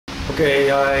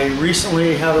Okay, I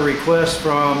recently had a request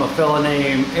from a fella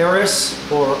named Eris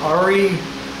or Ari.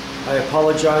 I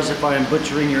apologize if I am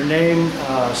butchering your name.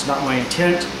 It's not my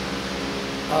intent.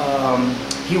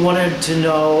 He wanted to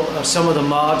know some of the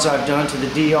mods I've done to the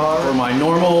DR. For my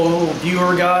normal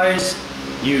viewer guys,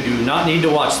 you do not need to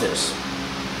watch this.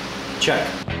 Check.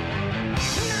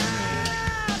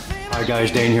 Hi guys,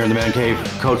 Dane here in the Man Cave,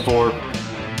 code 4.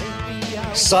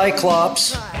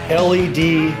 Cyclops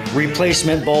LED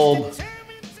replacement bulb.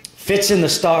 Fits in the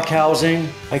stock housing.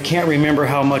 I can't remember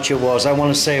how much it was. I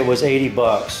want to say it was 80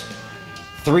 bucks.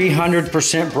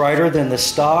 300% brighter than the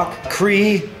stock.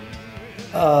 Cree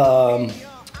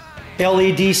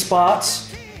LED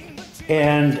spots.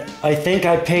 And I think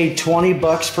I paid 20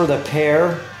 bucks for the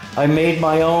pair. I made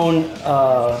my own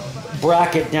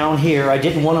bracket down here. I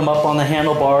didn't want them up on the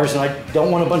handlebars, and I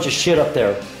don't want a bunch of shit up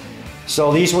there.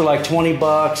 So these were like 20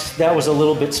 bucks. That was a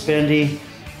little bit spendy.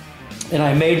 And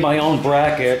I made my own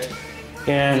bracket,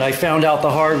 and I found out the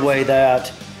hard way that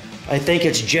I think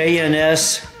it's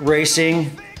JNS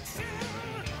Racing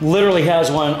literally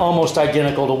has one almost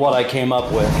identical to what I came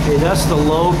up with. Okay, that's the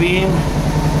low beam,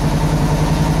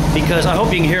 because I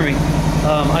hope you can hear me.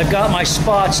 I've got my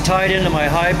spots tied into my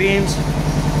high beams.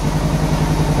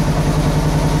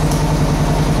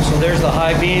 So there's the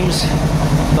high beams.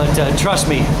 But trust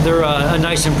me, they're a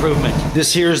nice improvement.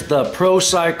 This here's the Pro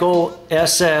Cycle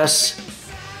SS.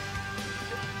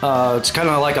 It's kind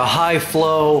of like a high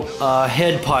flow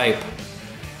head pipe.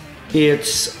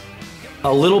 It's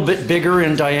a little bit bigger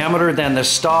in diameter than the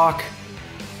stock.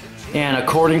 And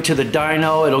according to the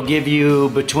dyno, it'll give you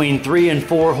between 3 and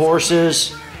 4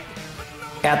 horses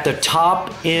at the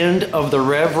top end of the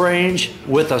rev range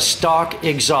with a stock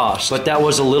exhaust. But that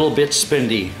was a little bit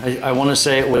spendy. I want to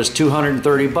say it was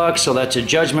 230 bucks, so that's a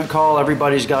judgment call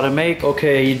everybody's got to make.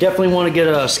 Okay, you definitely want to get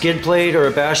a skid plate or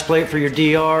a bash plate for your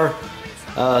DR.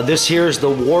 This here is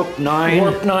the Warp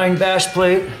 9 bash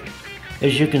plate.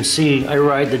 As you can see, I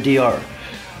ride the DR.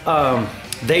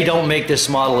 They don't make this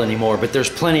model anymore, but there's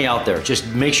plenty out there. Just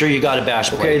make sure you got a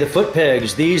bash plate. Okay, the foot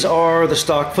pegs. These are the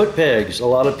stock foot pegs. A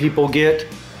lot of people get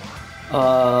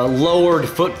lowered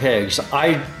foot pegs.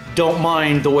 I don't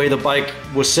mind the way the bike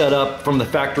was set up from the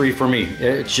factory for me.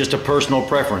 It's just a personal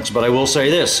preference, but I will say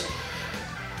this.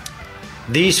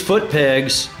 These foot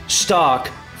pegs, stock,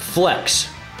 flex.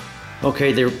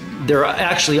 Okay, they're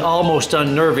actually almost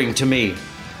unnerving to me.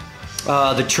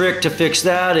 The trick to fix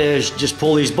that is just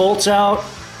pull these bolts out,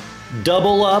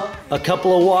 double up a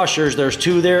couple of washers. There's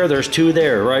 2 there, there's 2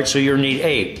 there, right? So you'll need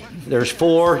 8. There's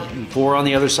 4 on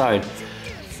the other side.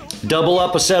 Double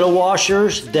up a set of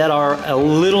washers that are a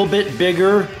little bit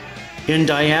bigger in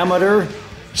diameter,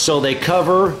 so they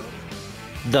cover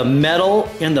the metal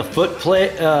in the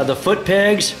foot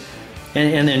pegs,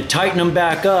 and then tighten them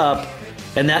back up,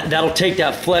 and that'll take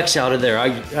that flex out of there.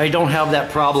 I don't have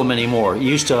that problem anymore. It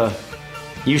used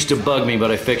to bug me,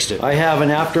 but I fixed it. I have an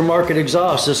aftermarket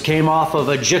exhaust. This came off of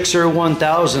a Gixxer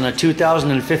 1000, a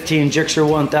 2015 Gixxer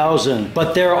 1000.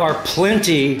 But there are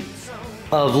plenty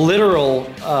of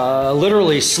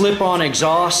literally slip-on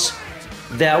exhausts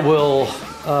that will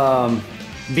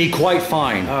be quite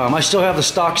fine. I still have the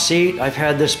stock seat. I've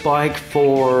had this bike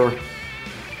for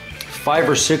 5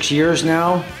 or 6 years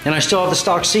now, and I still have the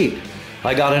stock seat.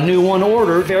 I got a new one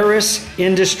ordered, Ferris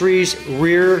Industries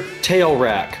rear tail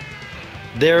rack.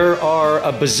 There are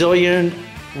a bazillion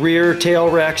rear tail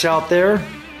racks out there.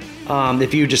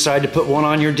 If you decide to put one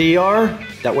on your DR,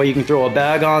 that way you can throw a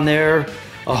bag on there,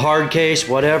 a hard case,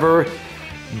 whatever.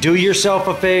 Do yourself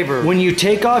a favor. When you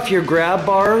take off your grab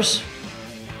bars,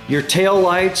 your tail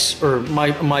lights, or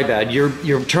my bad,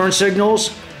 your turn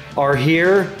signals are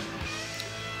here.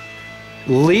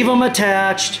 Leave them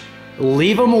attached,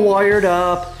 leave them wired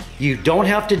up. You don't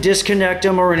have to disconnect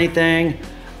them or anything.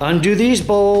 Undo these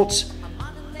bolts.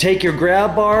 Take your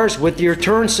grab bars with your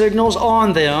turn signals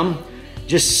on them,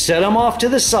 just set them off to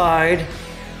the side,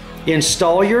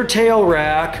 install your tail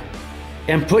rack,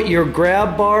 and put your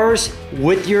grab bars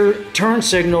with your turn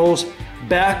signals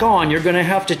back on. You're gonna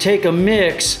have to take a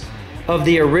mix of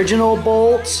the original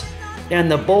bolts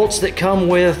and the bolts that come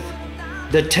with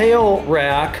the tail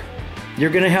rack. You're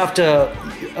gonna have to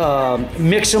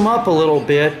mix them up a little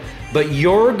bit, but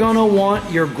you're gonna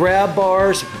want your grab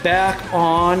bars back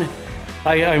on.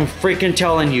 I'm freaking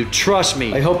telling you, trust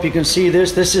me. I hope you can see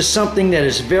this. This is something that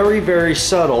is very, very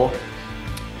subtle,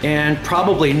 and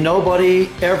probably nobody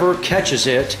ever catches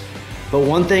it. But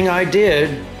one thing I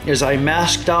did is I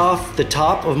masked off the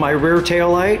top of my rear tail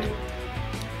light,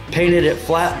 painted it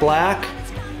flat black,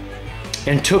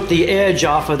 and took the edge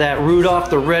off of that Rudolph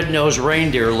the Red-Nosed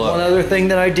Reindeer look. One other thing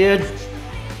that I did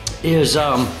is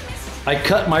I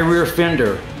cut my rear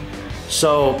fender.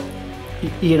 So,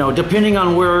 you know, depending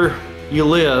on where you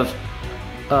live,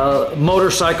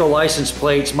 motorcycle license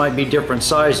plates might be different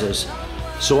sizes.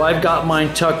 So I've got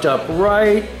mine tucked up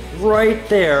right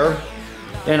there,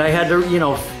 and I had to, you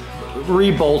know,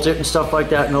 re-bolt it and stuff like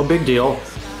that, no big deal.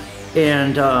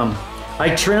 And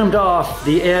I trimmed off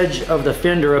the edge of the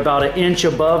fender about 1 inch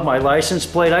above my license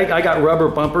plate. I got rubber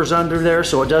bumpers under there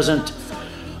so it doesn't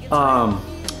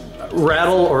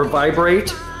rattle or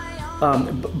vibrate.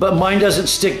 But mine doesn't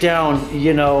stick down,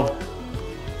 you know,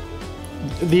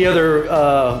 the other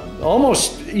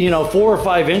almost, you know, 4 or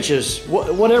 5 inches,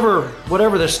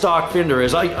 whatever the stock fender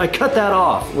is. I cut that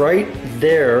off. Right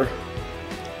there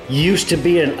used to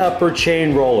be an upper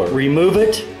chain roller. Remove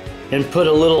it and put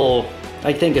a little,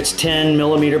 I think it's 10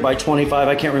 millimeter by 25,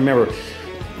 I can't remember.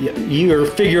 You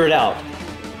figure it out.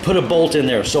 Put a bolt in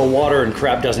there so water and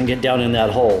crap doesn't get down in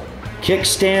that hole.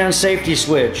 Kickstand safety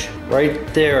switch right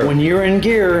there. When you're in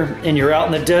gear and you're out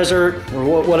in the desert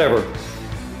or whatever,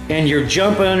 and you're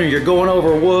jumping or you're going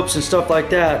over whoops and stuff like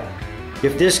that,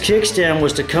 if this kickstand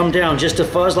was to come down just a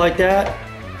fuzz like that,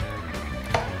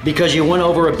 because you went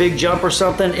over a big jump or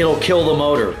something, it'll kill the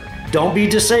motor. Don't be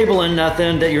disabling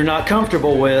nothing that you're not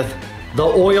comfortable with. The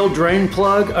oil drain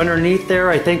plug underneath there,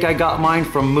 I think I got mine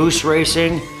from Moose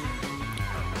Racing.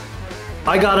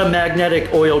 I got a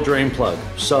magnetic oil drain plug.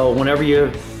 So whenever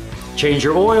you change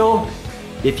your oil,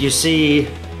 if you see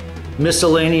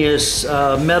miscellaneous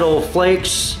metal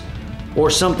flakes or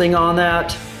something on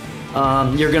that,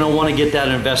 you're gonna wanna get that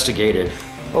investigated.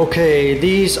 Okay,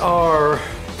 these are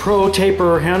Pro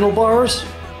Taper handlebars.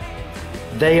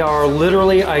 They are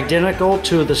literally identical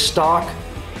to the stock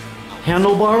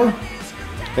handlebar.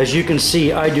 As you can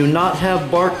see, I do not have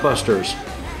bark busters.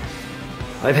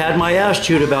 I've had my ass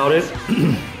chewed about it,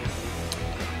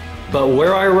 but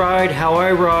where I ride, how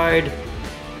I ride,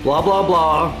 blah, blah,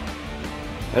 blah,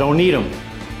 I don't need them.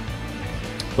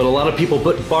 But a lot of people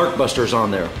put bark busters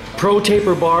on there. Pro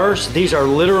Taper bars, these are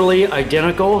literally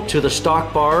identical to the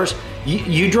stock bars.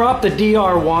 You drop the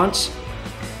DR once,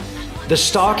 the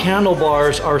stock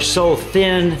handlebars are so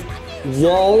thin,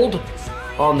 walled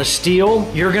on the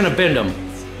steel, you're gonna bend them.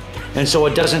 And so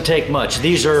it doesn't take much.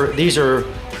 These are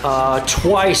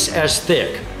twice as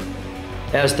thick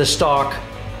as the stock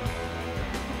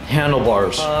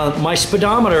handlebars. My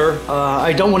speedometer,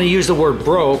 I don't want to use the word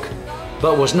broke,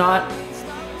 but was not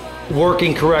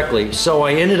working correctly. So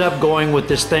I ended up going with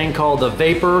this thing called the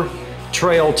Vapor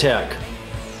Trail Tech,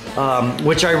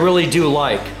 which I really do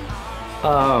like.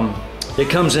 It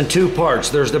comes in 2 parts.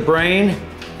 There's the brain,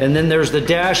 and then there's the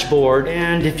dashboard.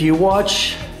 And if you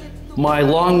watch my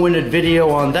long-winded video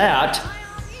on that,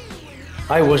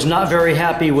 I was not very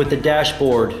happy with the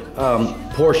dashboard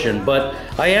portion, but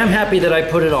I am happy that I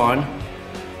put it on.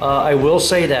 I will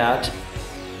say that.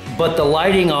 But the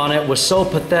lighting on it was so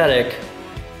pathetic,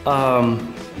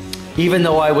 even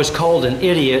though I was called an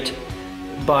idiot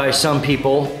by some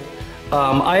people.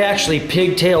 I actually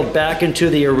pigtailed back into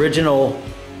the original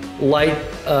light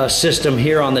system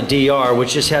here on the DR,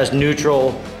 which just has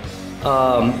neutral,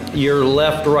 your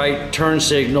left-right turn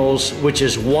signals, which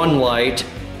is 1 light,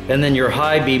 and then your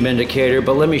high beam indicator.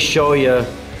 But let me show you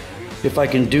if I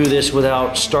can do this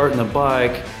without starting the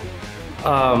bike.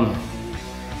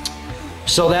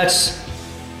 So that's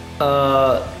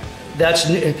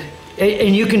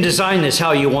and you can design this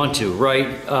how you want to, right?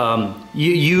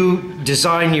 You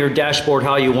design your dashboard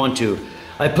how you want to.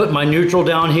 I put my neutral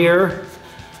down here.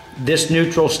 This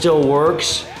neutral still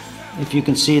works, if you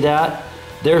can see that.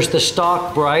 There's the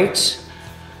stock brights.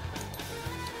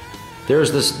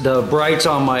 There's the brights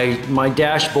on my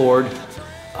dashboard.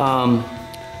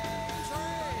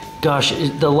 Gosh,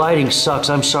 the lighting sucks,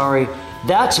 I'm sorry.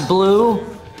 That's blue,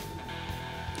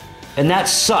 and that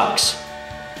sucks.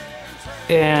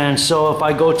 And so if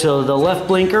I go to the left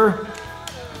blinker,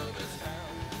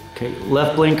 okay,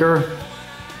 left blinker,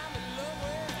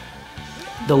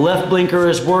 the left blinker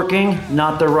is working,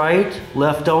 not the right,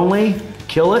 left only,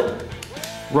 kill it.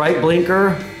 Right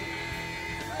blinker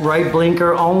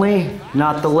only,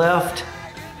 not the left.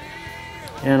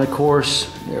 And of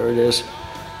course, there it is,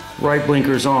 right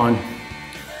blinker's on.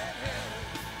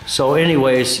 So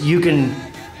anyways,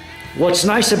 what's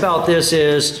nice about this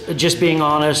is, just being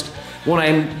honest, when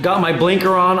I got my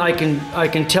blinker on, I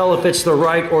can tell if it's the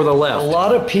right or the left. A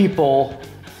lot of people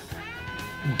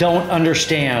don't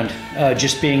understand,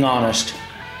 just being honest,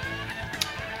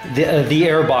 the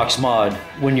airbox mod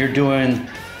when you're doing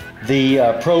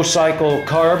the Pro Cycle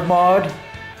carb mod.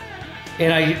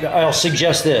 And I'll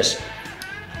suggest this: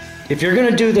 if you're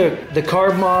gonna do the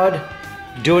carb mod,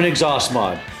 do an exhaust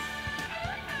mod.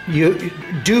 you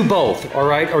do both, all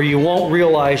right, or you won't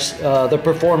realize the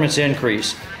performance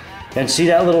increase. And see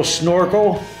that little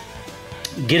snorkel?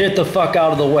 Get it the fuck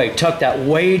out of the way. Tuck that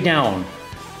way down,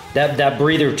 that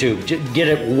breather tube. Get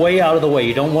it way out of the way.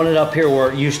 You don't want it up here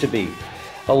where it used to be.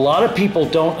 A lot of people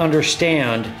don't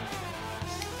understand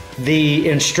the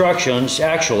instructions,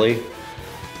 actually,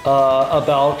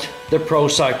 about the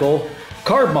ProCycle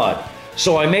carb mod.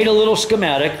 So I made a little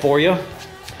schematic for you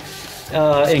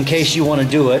in case you want to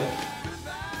do it.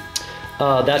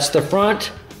 That's the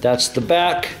front, that's the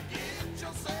back,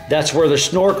 that's where the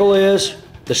snorkel is.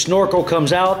 The snorkel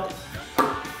comes out,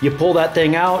 you pull that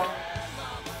thing out,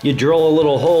 you drill a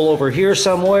little hole over here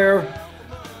somewhere,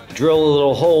 drill a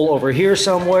little hole over here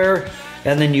somewhere,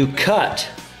 and then you cut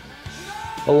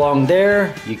along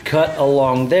there, you cut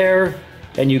along there,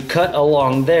 and you cut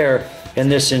along there,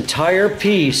 and this entire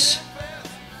piece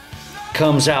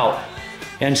comes out.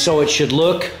 And so it should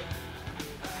look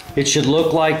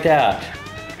like that.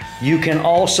 You can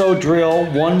also drill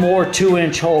one more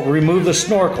 2-inch hole, remove the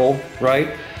snorkel,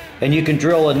 right? And you can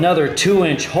drill another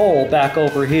 2-inch hole back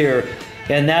over here,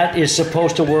 and that is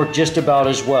supposed to work just about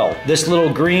as well. This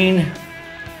little green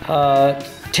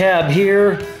tab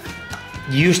here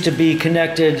used to be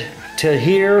connected to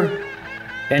here,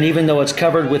 and even though it's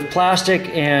covered with plastic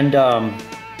and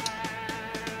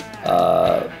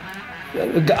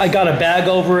I got a bag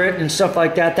over it and stuff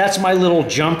like that. That's my little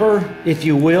jumper, if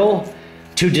you will,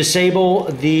 to disable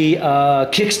the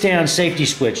kickstand safety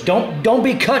switch. Don't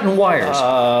be cutting wires.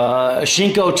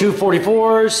 Shinko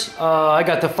 244s. I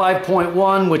got the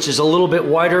 5.1, which is a little bit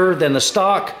wider than the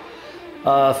stock.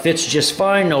 Fits just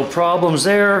fine, no problems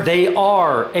there. They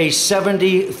are a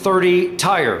 70-30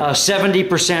 tire.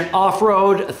 70%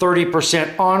 off-road,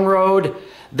 30% on-road.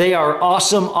 They are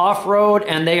awesome off-road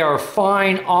and they are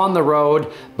fine on the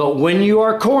road, but when you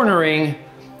are cornering,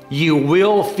 you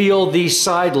will feel these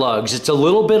side lugs. It's a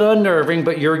little bit unnerving,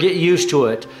 but you'll get used to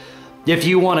it. If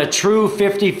you want a true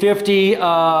 50-50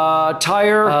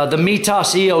 tire, the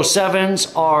Mitas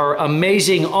E07s are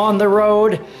amazing on the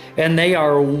road, and they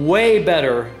are way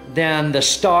better than the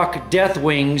stock Death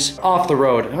Wings off the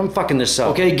road. I'm fucking this up.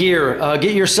 Okay, gear.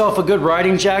 Get yourself a good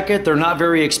riding jacket. They're not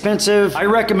very expensive. I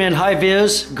recommend High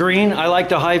Vis Green. I like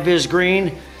the High Vis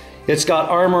Green. It's got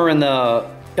armor in the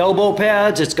elbow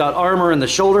pads, it's got armor in the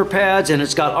shoulder pads, and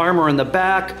it's got armor in the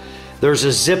back. There's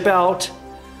a zip out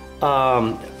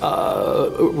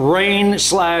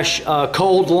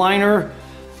rain/cold liner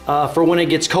for when it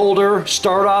gets colder.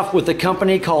 Start off with a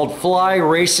company called Fly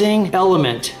Racing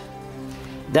Element.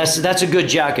 That's a good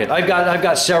jacket. I've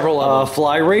got several.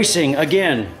 Fly Racing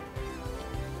again.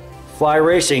 Fly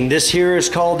Racing. This here is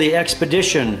called the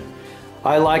Expedition.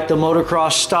 I like the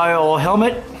motocross style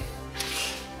helmet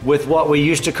with what we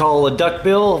used to call a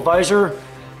duckbill visor.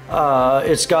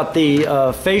 It's got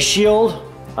the face shield.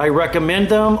 I recommend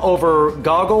them over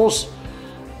goggles,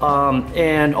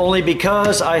 and only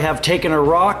because I have taken a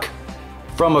rock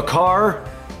from a car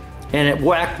and it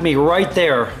whacked me right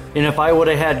there. And if I would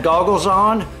have had goggles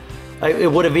on,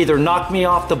 it would have either knocked me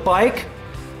off the bike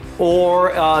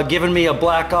or given me a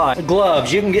black eye.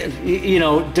 Gloves, you can get, you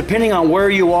know, depending on where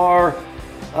you are,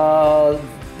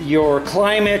 your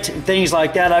climate, things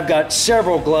like that. I've got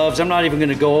several gloves. I'm not even going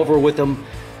to go over with them,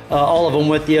 all of them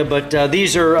with you, but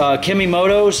these are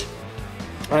Kimimoto's.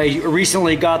 I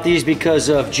recently got these because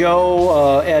of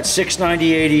Joe at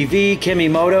 690 ADV,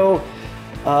 Kimimoto.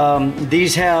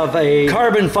 These have a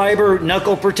carbon fiber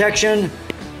knuckle protection.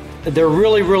 They're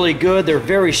really, really good. They're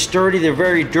very sturdy. They're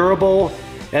very durable.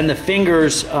 And the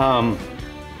fingers,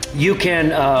 you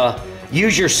can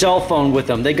use your cell phone with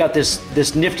them. They got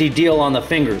this nifty deal on the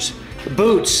fingers.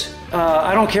 Boots,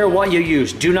 I don't care what you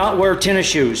use. Do not wear tennis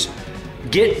shoes.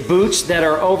 Get boots that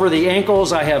are over the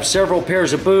ankles. I have several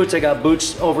pairs of boots. I got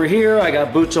boots over here. I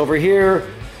got boots over here.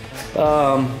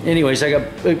 Anyways, I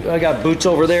got boots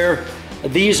over there.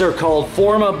 These are called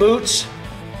Forma boots.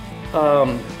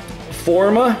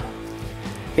 Forma.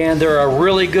 And they're a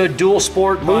really good dual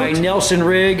sport boot. My Nelson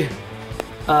Rig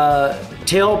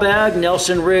tail bag,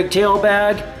 Nelson Rig tail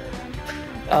bag.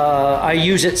 I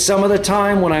use it some of the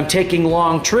time when I'm taking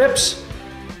long trips,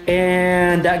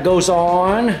 and that goes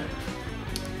on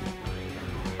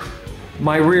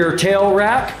my rear tail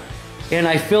rack, and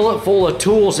I fill it full of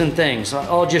tools and things.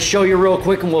 I'll just show you real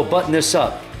quick and we'll button this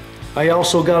up. I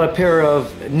also got a pair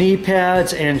of knee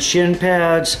pads and shin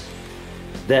pads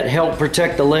that help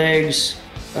protect the legs.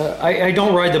 I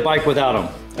don't ride the bike without them.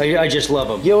 I just love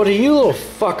them. Yoda, you little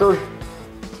fucker.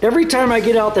 Every time I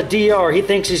get out the DR, he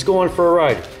thinks he's going for a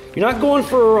ride. You're not going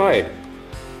for a ride.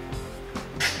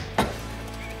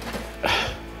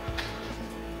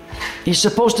 He's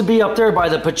supposed to be up there by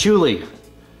the patchouli.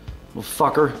 Little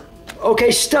fucker.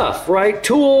 Okay, stuff, right?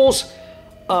 Tools,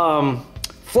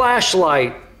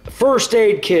 flashlight, first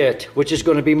aid kit, which is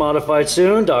going to be modified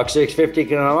soon. Doc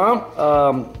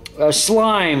 650,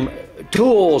 slime,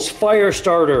 tools, fire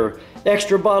starter,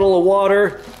 extra bottle of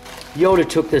water. Yoda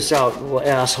took this out, little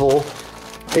asshole.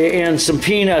 And some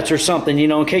peanuts or something, you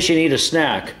know, in case you need a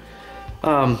snack.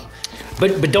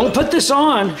 But don't put this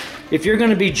on if you're going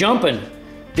to be jumping,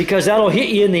 because that'll hit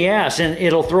you in the ass and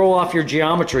it'll throw off your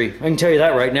geometry. I can tell you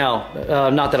that right now.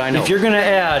 Not that I know. If you're going to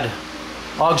add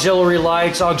auxiliary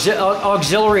lights,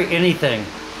 auxiliary anything,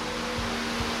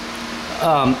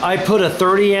 I put a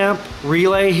 30 amp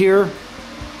relay here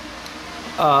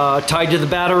tied to the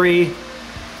battery,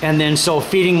 and then so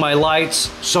feeding my lights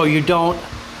so you don't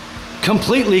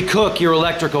completely cook your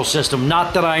electrical system.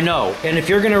 Not that I know. And if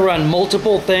you're going to run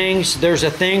multiple things, there's a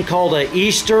thing called a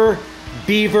Easter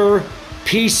Beaver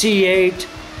PC8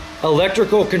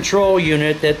 electrical control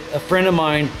unit that a friend of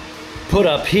mine put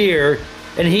up here,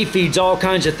 and he feeds all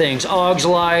kinds of things, aux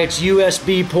lights,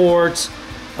 USB ports,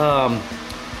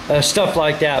 stuff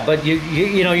like that. But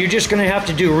you know, you're just going to have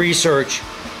to do research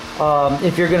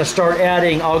if you're going to start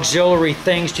adding auxiliary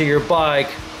things to your bike,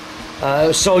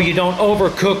 so you don't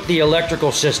overcook the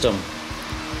electrical system.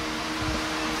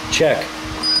 Check.